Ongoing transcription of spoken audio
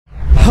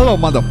Hello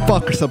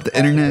motherfuckers of the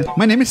internet,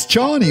 my name is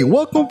Johnny,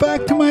 welcome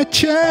back to my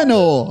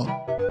channel,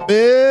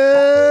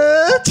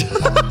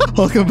 bitch.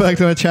 Welcome back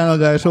to my channel,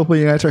 guys.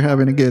 Hopefully you guys are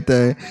having a good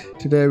day.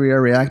 Today we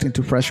are reacting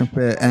to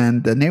Freshandfit,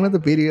 and the name of the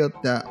video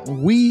that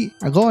we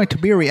are going to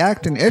be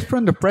reacting is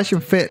from the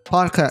Freshandfit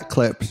podcast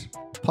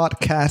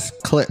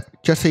clip,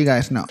 just so you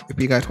guys know, if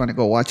you guys want to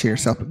go watch it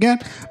yourself again.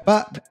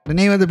 But the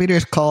name of the video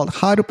is called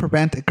How to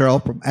Prevent a Girl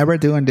from Ever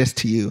Doing This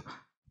to You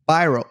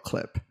viral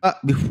clip. But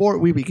before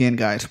we begin,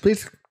 guys,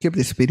 please give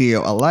this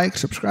video a like,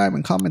 subscribe,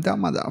 and comment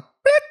down below.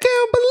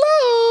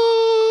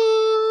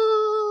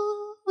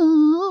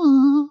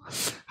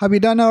 Have you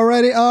done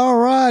already?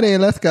 Alrighty,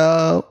 let's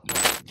go.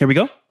 Here we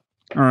go.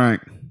 All right.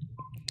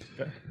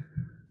 Okay.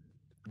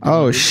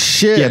 Oh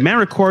shit! Yeah, man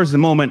records the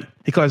moment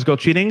he calls his girl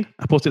cheating.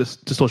 I posted this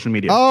to social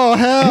media. Oh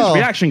hell! And his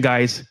reaction,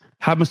 guys,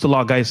 happens to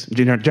law guys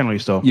generally.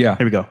 So yeah,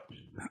 here we go.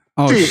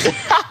 Oh shit!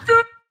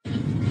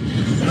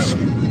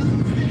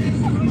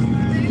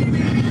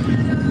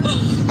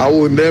 I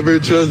will never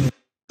trust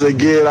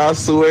again. I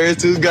swear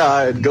to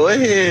God. Go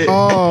ahead.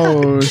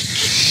 Oh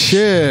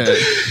shit!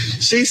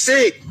 She's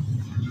sick.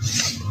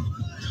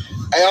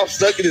 Hey, I'm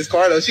stuck in this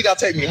car though. She gotta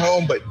take me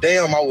home, but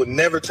damn, I would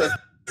never trust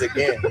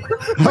again.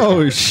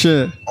 Oh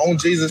shit! On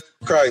Jesus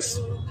Christ.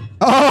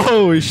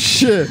 Oh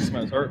shit!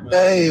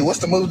 Hey, what's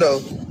the move though?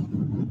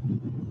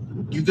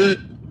 You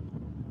good?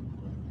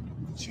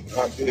 She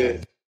not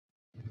good.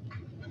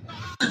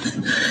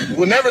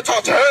 We'll never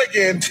talk to her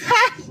again.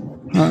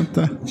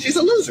 She's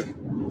a loser.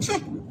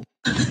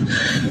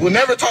 We'll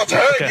never talk to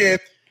her again.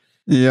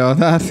 Yo,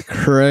 that's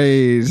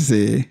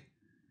crazy.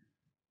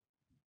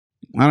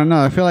 I don't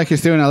know. I feel like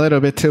he's doing a little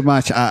bit too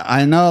much.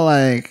 I know,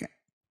 like,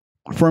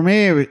 for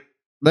me,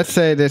 let's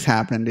say this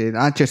happened, dude.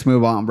 I just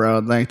move on, bro.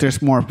 Like,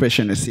 there's more fish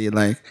in the sea.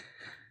 Like,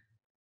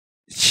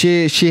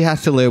 she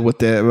has to live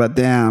with it. But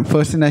damn,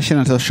 posting that shit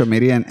on social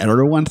media and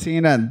everyone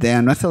seeing that,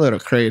 damn, that's a little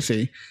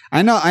crazy.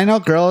 I know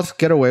girls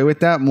get away with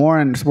that more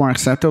and it's more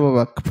acceptable,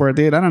 but for a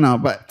dude, I don't know.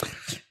 But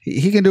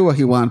he can do what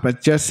he wants.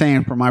 But just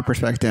saying, from my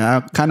perspective, I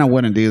kind of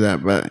wouldn't do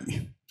that. But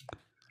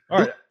all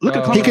right, look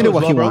at he can do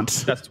what he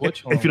wants. That's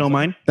Twitch, if you don't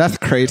mind. That's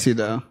crazy,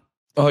 though.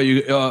 Oh,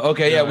 you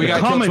okay? Yeah, we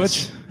got kill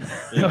Twitch.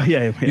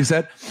 Yeah, you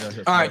said.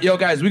 All right, yo,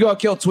 guys, we got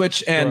kill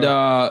Twitch and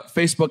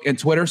Facebook and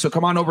Twitter. So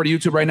come on over to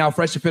YouTube right now.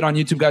 Freshandfit on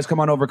YouTube, guys. Come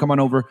on over,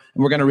 and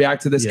we're gonna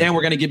react to this, and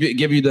we're gonna give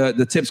you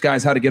the tips,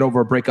 guys, how to get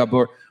over a breakup.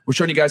 We're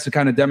showing you guys to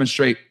kind of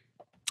demonstrate,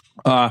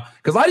 because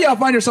a lot of y'all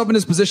find yourself in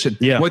this position,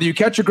 whether you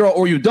catch a girl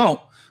or you don't.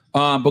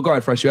 But go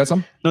ahead, Fresh. You had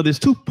some? No, there's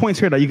 2 points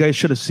here that you guys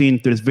should have seen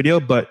through this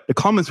video, but the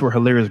comments were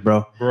hilarious,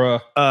 bro.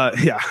 Bruh.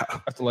 Yeah.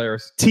 That's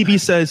hilarious.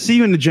 TB says, see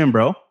you in the gym,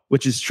 bro,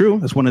 which is true.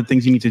 That's one of the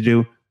things you need to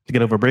do to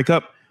get over a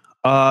breakup.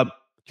 He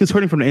was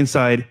hurting from the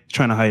inside,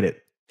 trying to hide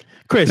it.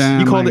 Chris,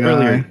 you called it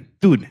earlier.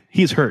 Dude,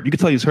 he's hurt. You can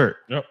tell he's hurt.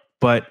 Yep.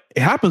 But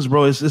it happens,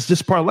 bro. It's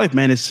just part of life,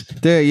 man.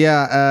 Dude,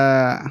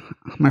 yeah.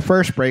 My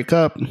first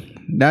breakup,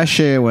 that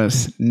shit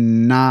was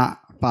not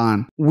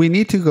fun. We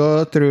need to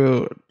go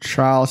through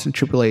trials and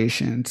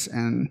tribulations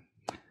and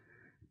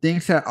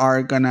things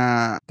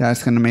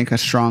that's gonna make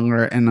us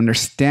stronger and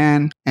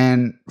understand,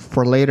 and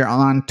for later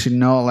on to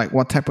know like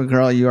what type of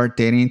girl you are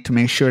dating to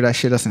make sure that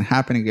shit doesn't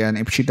happen again.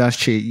 If she does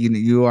cheat,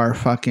 you are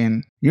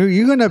fucking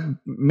you're gonna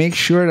make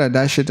sure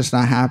that shit does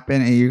not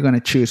happen, and you're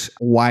gonna choose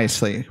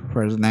wisely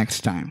for the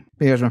next time.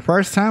 Because my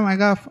first time I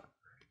got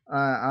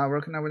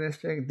working out with this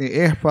chick,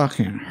 it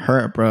fucking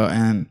hurt, bro,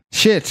 and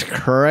shit's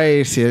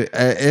crazy.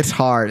 It's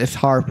hard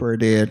for a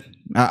dude.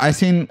 I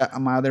seen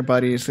my other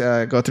buddies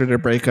go through their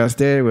breakups.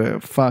 They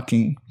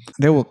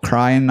will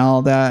cry and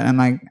all that, and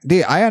like,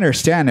 dude, I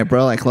understand it,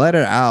 bro. Like, let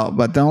it out,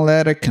 but don't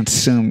let it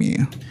consume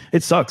you.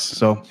 It sucks.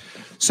 So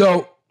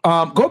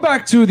go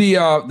back to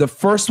the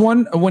first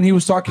one when he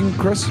was talking,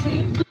 Chris.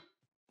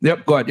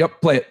 Yep, go ahead. Yep,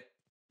 play it.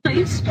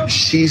 Please.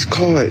 She's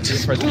caught.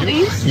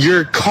 Please.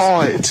 You're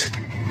caught.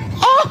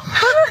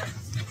 Oh.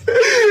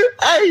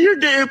 Hey, you're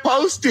getting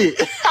posted.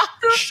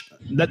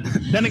 that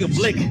nigga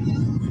Blake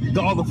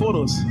got all the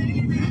photos.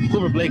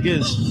 Whoever Blake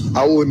is.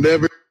 I will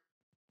never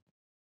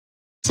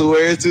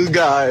swear to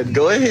God.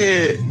 Go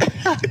ahead.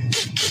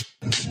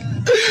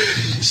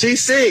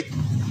 She's sick.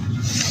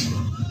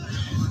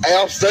 Hey,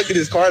 I'm stuck in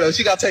this car though.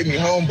 She gotta take me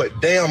home, but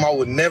damn, I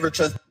would never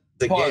trust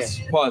again.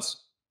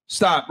 Pause.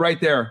 Stop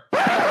right there.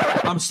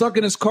 I'm stuck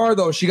in this car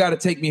though. She gotta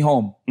take me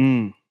home.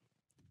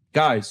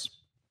 Guys,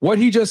 what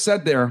he just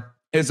said there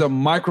is a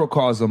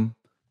microcosm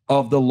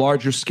of the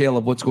larger scale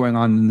of what's going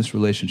on in this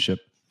relationship.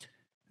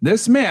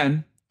 This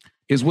man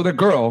is with a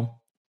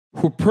girl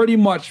who probably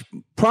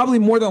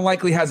more than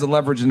likely has the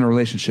leverage in the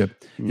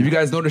relationship. If you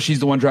guys notice, she's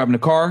the one driving the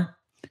car.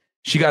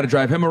 She got to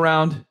drive him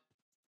around.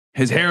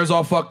 His hair is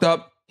all fucked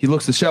up. He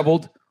looks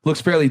disheveled,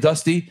 looks fairly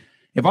dusty.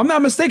 If I'm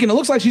not mistaken, it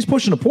looks like she's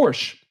pushing a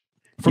Porsche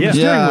from the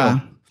steering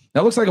wheel.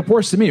 That looks like a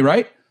Porsche to me,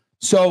 right?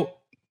 So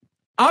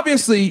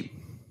obviously,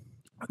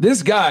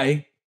 this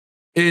guy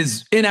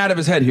is out of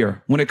his head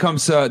here when it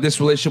comes to this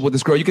relationship with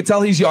this girl. You can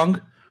tell he's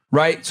young,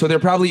 right? So they're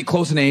probably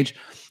close in age.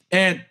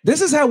 And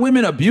this is how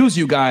women abuse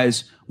you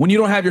guys when you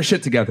don't have your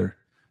shit together.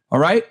 All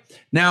right.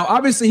 Now,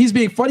 obviously, he's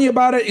being funny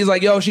about it. He's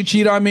like, yo, she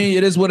cheated on me.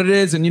 It is what it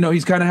is. And,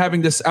 he's kind of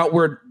having this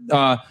outward,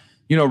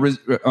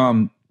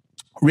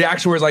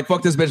 reaction where he's like,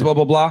 fuck this bitch, blah,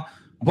 blah, blah.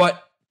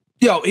 But,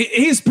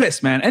 he's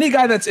pissed, man. Any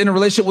guy that's in a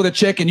relationship with a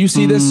chick and you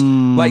see this,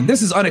 like,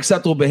 this is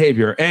unacceptable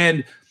behavior.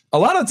 And a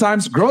lot of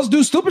times, girls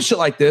do stupid shit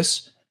like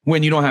this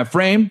when you don't have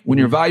frame, when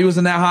your value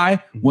isn't that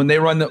high, when they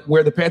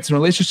wear the pants in a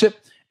relationship.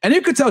 And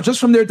you could tell just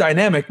from their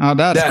dynamic. Oh,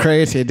 that's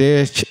crazy,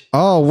 dude.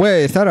 Oh,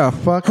 wait. Is that a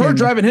fucking... Her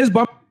driving his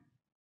bum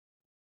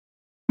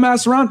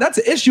ass around, that's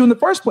an issue in the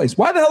first place.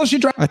 Why the hell is she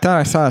driving? I thought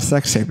I saw a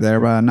sex tape there,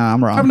 but no,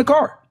 I'm wrong. Driving the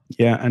car.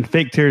 Yeah, and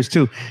fake tears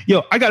too.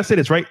 Yo, I gotta say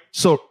this, right?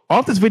 So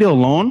off this video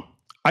alone,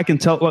 I can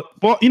tell.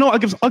 Well, I'll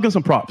give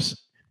some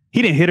props.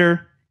 He didn't hit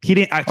her. He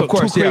didn't act too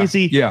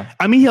crazy. Yeah.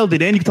 I mean, he held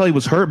it in. You can tell he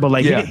was hurt, but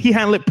like he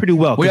handled it pretty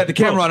well. We had the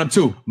camera on him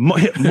too.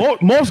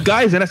 Most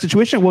guys in that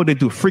situation, what they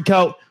do? Freak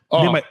out.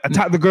 They might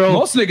attack the girl.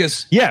 Most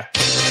niggas. Yeah.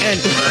 And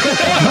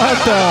what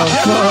the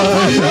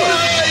fuck? You know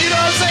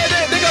what I'm saying?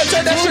 They're gonna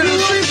take that shit to the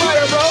Street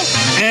Fighter, bro.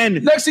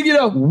 And next thing you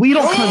know, we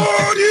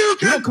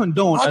don't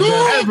condone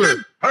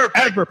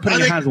ever putting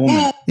your hands on a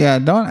woman. Yeah,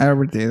 don't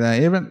ever do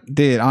that. Even,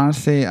 dude,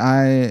 honestly,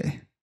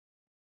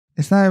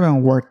 it's not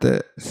even worth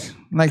it.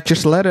 Like,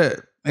 just let it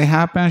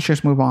happen.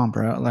 Just move on,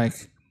 bro. Like,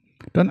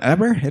 don't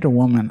ever hit a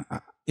woman.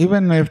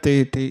 Even if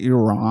you're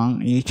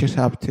wrong, you just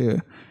have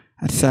to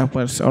accept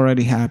what's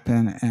already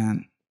happened.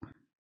 And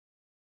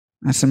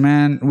as a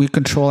man, we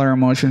control our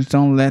emotions.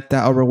 Don't let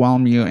that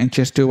overwhelm you, and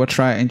just do what's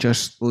right and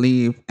just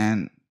leave.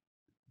 And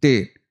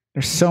dude,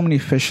 there's so many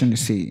fish in the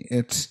sea.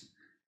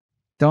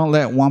 Don't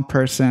let one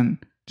person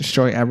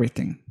destroy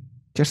everything.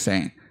 Just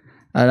saying.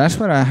 That's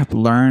what I have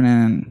learned,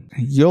 and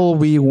you'll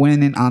be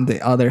winning on the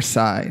other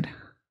side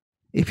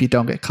if you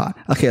don't get caught.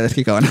 Okay, let's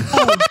keep going.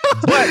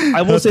 But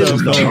I will say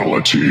this though.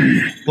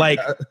 Like,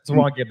 it's the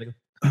wrong game.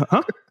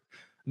 Huh?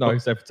 No, he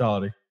said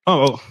fatality.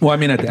 Oh, well, I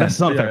mean, that's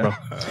not fair,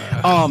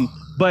 bro.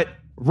 But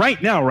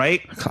right now,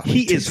 right,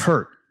 he is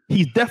hurt.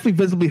 He's definitely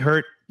visibly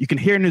hurt. You can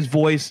hear in his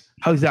voice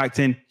how he's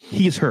acting.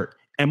 He's hurt.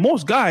 And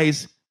most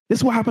guys, this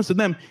is what happens to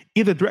them,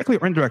 either directly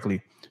or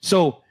indirectly.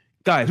 So,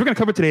 guys, we're going to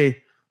cover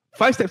today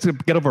 5 steps to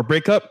get over a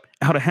breakup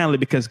and how to handle it.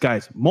 Because,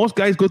 guys, most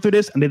guys go through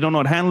this and they don't know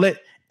how to handle it.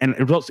 And it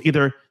results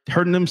either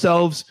hurting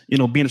themselves,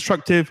 being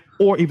destructive,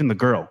 or even the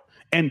girl.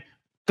 And,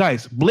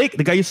 guys, Blake,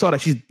 the guy you saw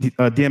that she's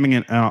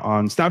DMing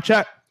on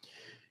Snapchat,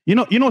 you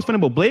know what's funny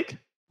about Blake?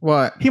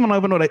 What? He might not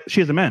even know that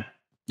she is a man.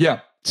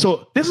 Yeah.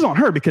 So this is on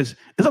her because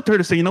it's up to her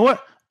to say, you know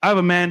what? I have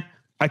a man.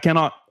 I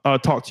cannot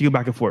talk to you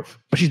back and forth.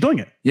 But she's doing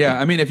it. Yeah.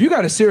 I mean, if you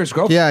got a serious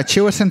girlfriend. Yeah,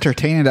 she was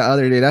entertaining the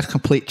other day. That's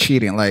complete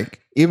cheating.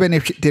 Like, even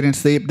if she didn't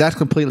sleep, that's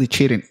completely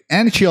cheating.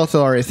 And she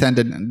also already sent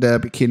the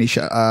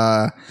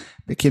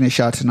bikini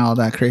shots and all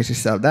that crazy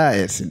stuff. That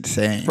is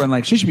insane. Friend,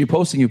 like, she should be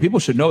posting you. People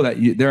should know that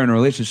they're in a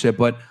relationship.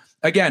 But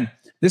again,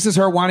 this is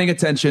her wanting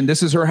attention.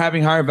 This is her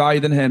having higher value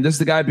than him. This is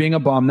the guy being a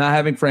bum, not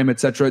having frame,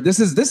 etc. This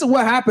is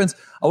what happens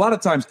a lot of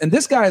times. And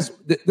this guy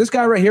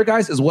right here,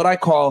 guys, is what I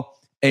call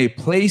a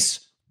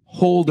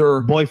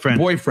placeholder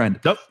boyfriend.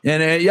 Yep.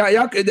 And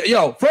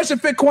yo,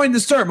 Freshandfit coined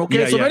this term.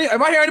 Okay, so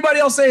if I hear anybody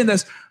else saying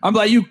this, I'm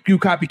like, you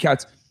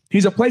copycats.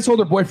 He's a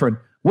placeholder boyfriend.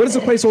 What is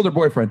a placeholder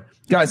boyfriend,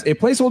 guys? A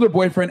placeholder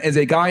boyfriend is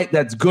a guy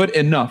that's good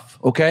enough.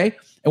 Okay,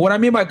 and what I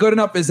mean by good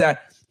enough is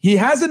that he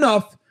has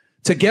enough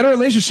to get a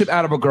relationship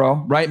out of a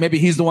girl, right? Maybe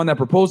he's the one that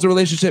proposed the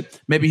relationship.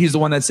 Maybe he's the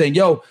one that's saying,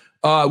 yo,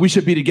 we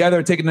should be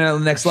together, taking it to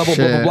the next level,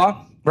 blah, blah,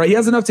 blah. Right? He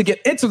has enough to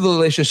get into the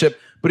relationship,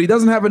 but he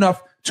doesn't have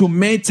enough to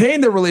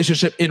maintain the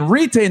relationship and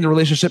retain the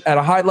relationship at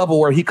a high level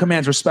where he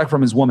commands respect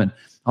from his woman.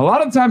 A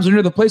lot of times when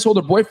you're the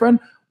placeholder boyfriend,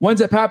 what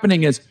ends up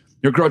happening is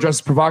your girl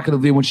dresses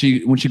provocatively when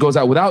she goes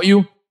out without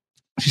you.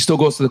 She still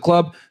goes to the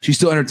club. She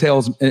still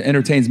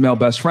entertains male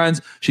best friends.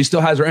 She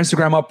still has her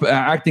Instagram up,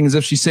 acting as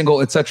if she's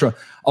single, etc.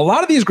 A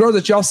lot of these girls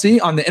that y'all see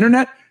on the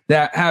internet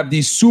that have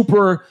these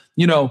super,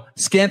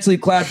 scantily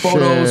clad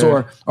photos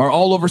or are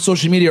all over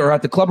social media or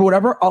at the club or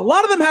whatever, a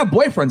lot of them have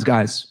boyfriends,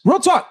 guys. Real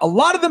talk. A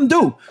lot of them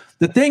do.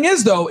 The thing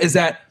is, though, is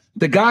that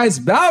the guy's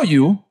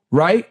value,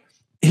 right?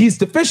 He's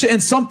deficient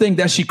in something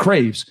that she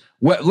craves.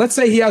 Well, let's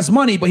say he has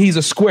money, but he's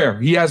a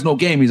square. He has no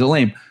game. He's a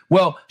lame.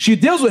 Well, she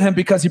deals with him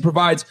because he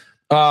provides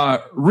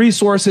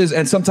resources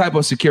and some type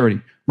of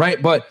security,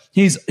 right? But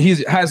he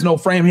has no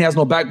frame, he has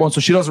no backbone, so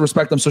she doesn't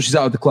respect him, so she's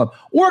out at the club.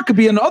 Or it could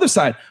be on the other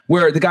side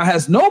where the guy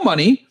has no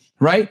money,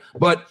 right?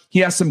 But he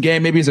has some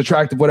game, maybe he's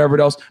attractive,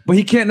 whatever else, but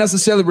he can't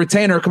necessarily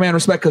retain her command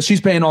respect because she's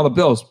paying all the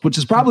bills, which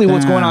is probably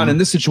what's going on in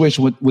this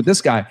situation with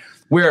this guy.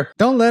 Where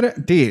don't let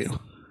it, dude.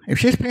 If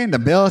she's paying the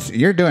bills,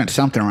 you're doing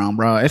something wrong,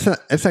 bro. It's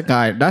a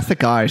guy. That's the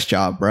guy's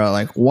job, bro.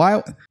 Like,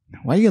 why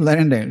are you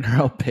letting the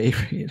girl pay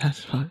for you?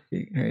 That's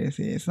fucking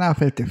crazy. It's not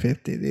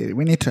 50-50, dude.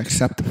 We need to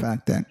accept the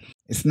fact that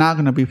it's not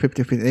going to be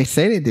 50-50. They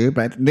say they do,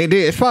 but they do.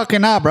 It's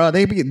fucking not, bro.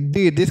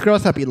 Dude, these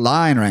girls have to be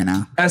lying right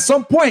now. At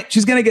some point,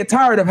 she's going to get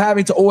tired of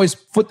having to always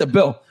foot the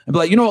bill and be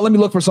like, you know what? Let me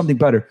look for something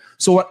better.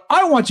 So what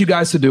I want you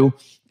guys to do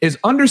is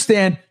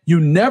understand you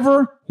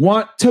never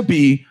want to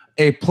be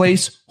a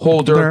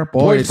placeholder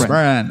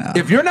boyfriend.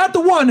 If you're not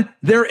the one,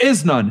 there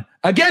is none.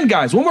 Again,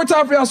 guys, one more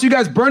time for y'all so you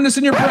guys burn this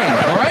in your brain,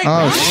 all right?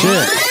 Oh,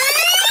 shit.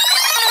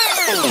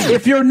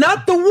 If you're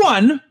not the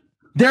one,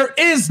 there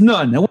is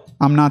none.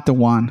 I'm not the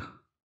one.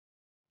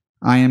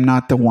 I am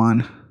not the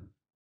one.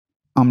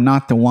 I'm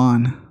not the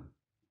one.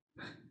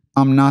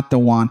 I'm not the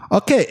one.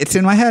 Okay, it's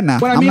in my head now.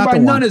 What I mean by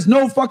none is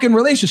no fucking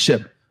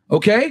relationship,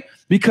 okay?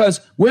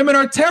 Because women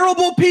are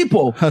terrible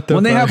people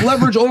when they have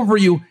leverage over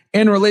you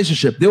in a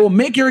relationship. They will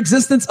make your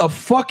existence a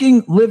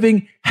fucking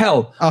living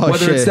hell.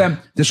 Whether it's them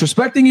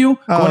disrespecting you,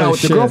 going out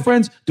with their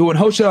girlfriends, doing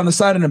hoe shit on the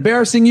side and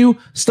embarrassing you,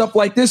 stuff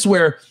like this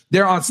where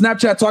they're on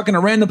Snapchat talking to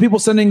random people,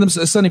 sending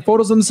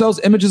photos of themselves,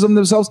 images of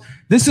themselves.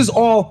 This is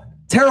all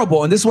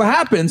terrible. And this is what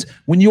happens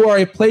when you are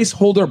a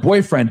placeholder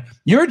boyfriend.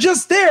 You're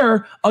just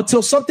there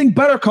until something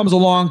better comes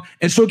along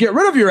and she'll get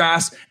rid of your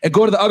ass and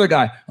go to the other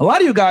guy. A lot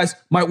of you guys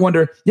might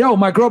wonder, yo,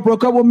 my girl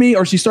broke up with me,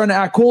 or she's starting to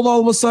act cold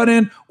all of a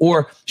sudden,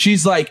 or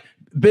she's like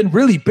been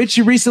really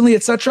bitchy recently,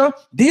 etc.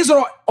 These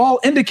are all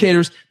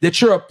indicators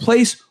that you're a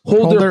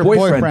placeholder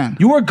boyfriend.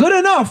 You were good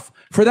enough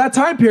for that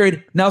time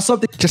period. Now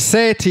something. Just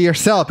say it to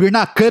yourself. You're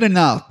not good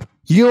enough.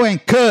 You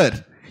ain't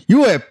good.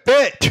 You a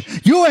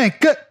bitch. You ain't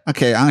good.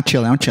 Okay, I'm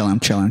chilling. I'm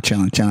coming.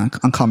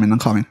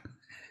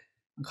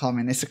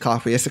 It's a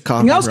coffee.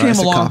 Something else came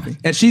along,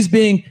 and she's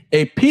being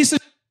a piece of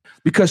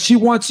because she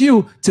wants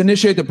you to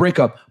initiate the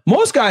breakup.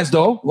 Most guys,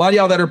 though, a lot of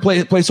y'all that are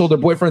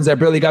placeholder boyfriends that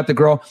barely got the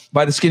girl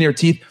by the skin of your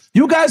teeth,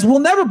 you guys will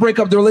never break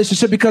up the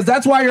relationship because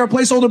that's why you're a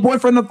placeholder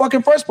boyfriend in the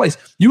fucking first place.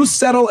 You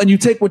settle and you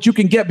take what you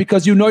can get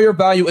because you know your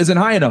value isn't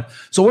high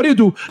enough. So what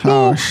do?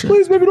 No,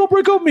 please, baby, don't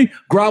break up with me.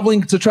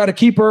 Groveling to try to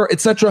keep her,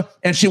 etc.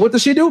 And what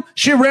does she do?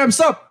 She ramps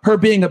up her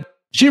being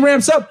she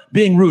ramps up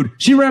being rude.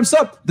 She ramps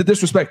up the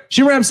disrespect.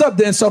 She ramps up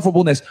the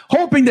insufferableness,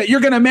 hoping that you're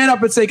going to man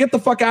up and say, get the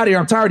fuck out of here.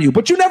 I'm tired of you.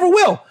 But you never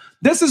will.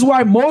 This is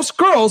why most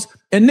girls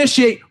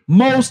initiate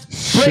most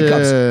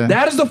breakups.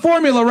 That is the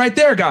formula right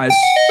there, guys.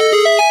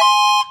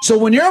 So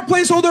when you're a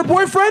placeholder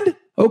boyfriend,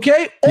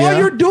 okay, all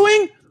you're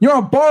doing, you're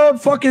on borrowed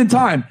fucking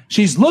time.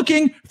 She's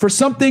looking for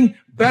something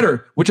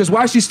better, which is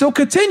why she still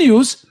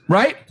continues,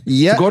 right?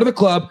 Yeah. To go to the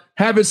club,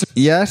 have it.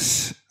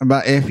 Yes,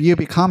 but if you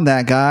become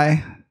that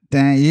guy,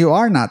 then you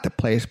are not the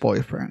place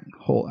boyfriend.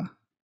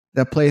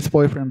 The place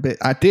boyfriend.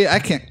 I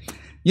can't.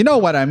 You know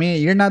what I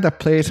mean? You're not the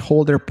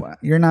placeholder.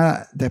 You're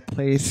not the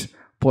place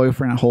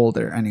boyfriend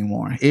holder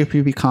anymore if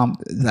you become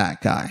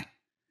that guy.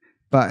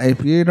 But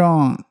if you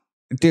don't,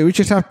 dude, we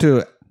just have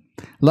to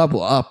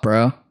level up,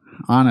 bro.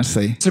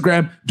 Honestly.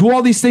 Instagram, do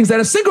all these things that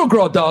a single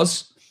girl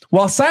does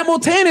while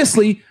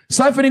simultaneously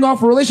siphoning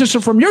off a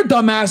relationship from your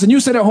dumb ass, and you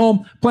sit at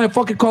home playing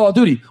fucking Call of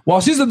Duty while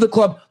she's at the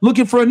club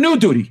looking for a new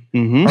duty.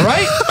 Mm-hmm. All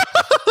right?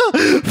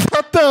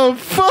 What the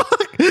fuck?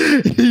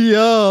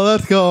 Yo,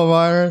 let's go,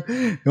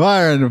 Myron.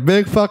 Myron,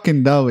 big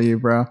fucking W,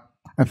 bro.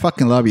 I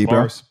fucking love you,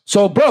 bro.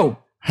 So, bro,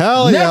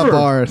 hell yeah,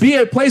 bars. Be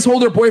a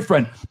placeholder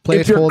boyfriend.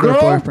 Placeholder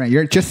boyfriend.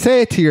 You're just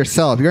say it to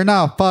yourself. You're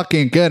not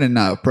fucking good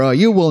enough, bro.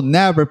 You will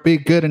never be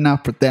good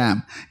enough for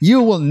them.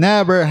 You will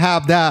never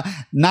have that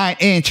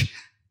 9-inch.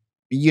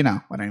 You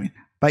know what I mean.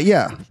 But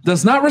yeah,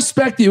 does not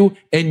respect you,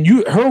 and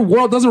her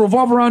world doesn't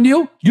revolve around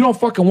you. You don't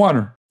fucking want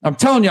her. I'm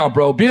telling y'all,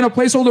 bro, being a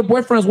placeholder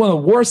boyfriend is one of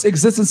the worst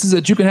existences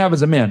that you can have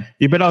as a man.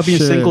 You better off being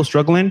single,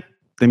 struggling,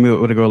 than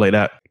with a girl like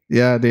that.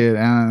 Yeah, dude.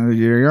 And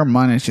your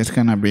money is just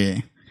gonna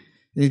be,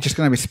 you're just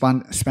gonna be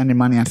spending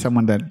money on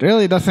someone that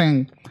really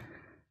doesn't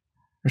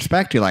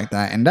respect you like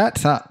that, and that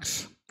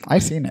sucks.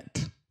 I've seen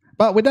it.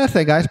 But with that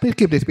said, guys, please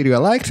give this video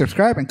a like,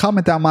 subscribe, and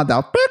comment down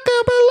below.